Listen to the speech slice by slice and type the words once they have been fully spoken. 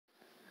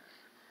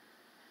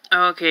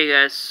Okay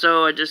guys,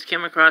 so I just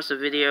came across a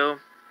video.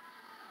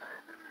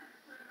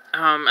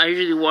 I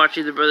usually watch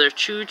either Brother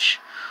Chooch,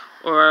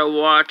 or I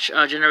watch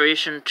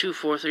Generation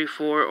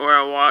 2434, or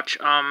I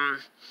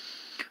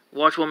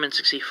watch Woman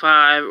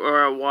 65,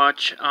 or I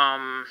watch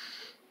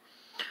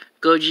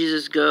Go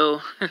Jesus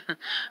Go.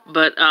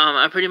 But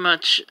I pretty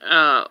much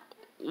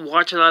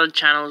watch a lot of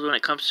channels when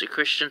it comes to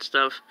Christian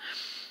stuff.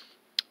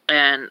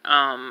 And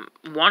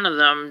one of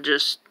them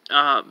just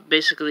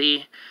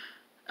basically,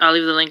 I'll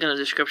leave the link in the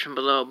description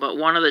below, but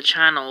one of the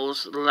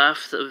channels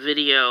left a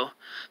video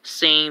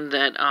saying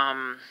that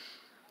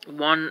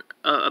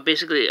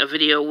basically a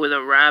video with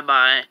a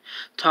rabbi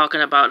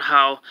talking about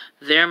how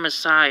their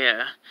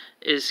Messiah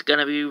is going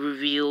to be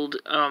revealed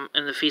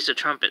in the Feast of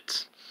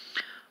Trumpets.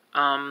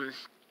 I'm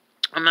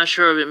not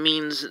sure if it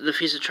means the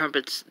Feast of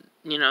Trumpets,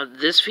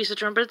 this Feast of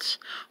Trumpets,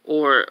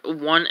 or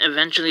one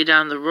eventually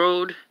down the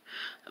road.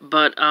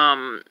 But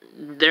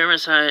their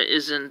Messiah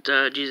isn't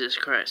Jesus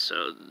Christ,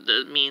 so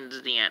that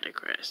means the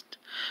Antichrist.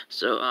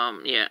 So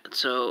yeah,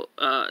 so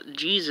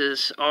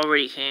Jesus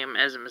already came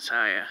as a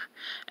Messiah,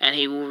 and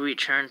he will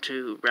return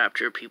to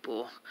rapture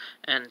people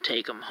and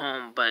take them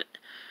home. But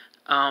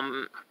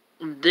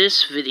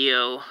this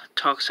video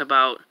talks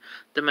about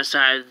the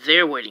Messiah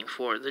they're waiting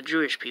for, the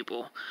Jewish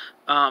people.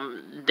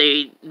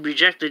 They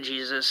rejected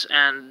Jesus,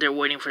 and they're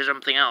waiting for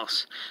something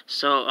else.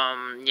 So,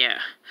 yeah.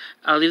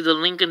 I'll leave the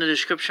link in the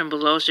description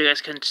below so you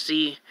guys can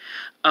see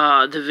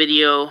the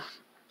video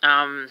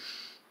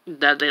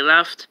that they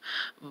left.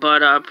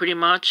 But pretty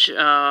much,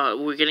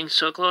 we're getting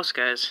so close,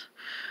 guys.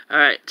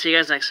 Alright, see you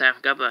guys next time.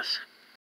 God bless.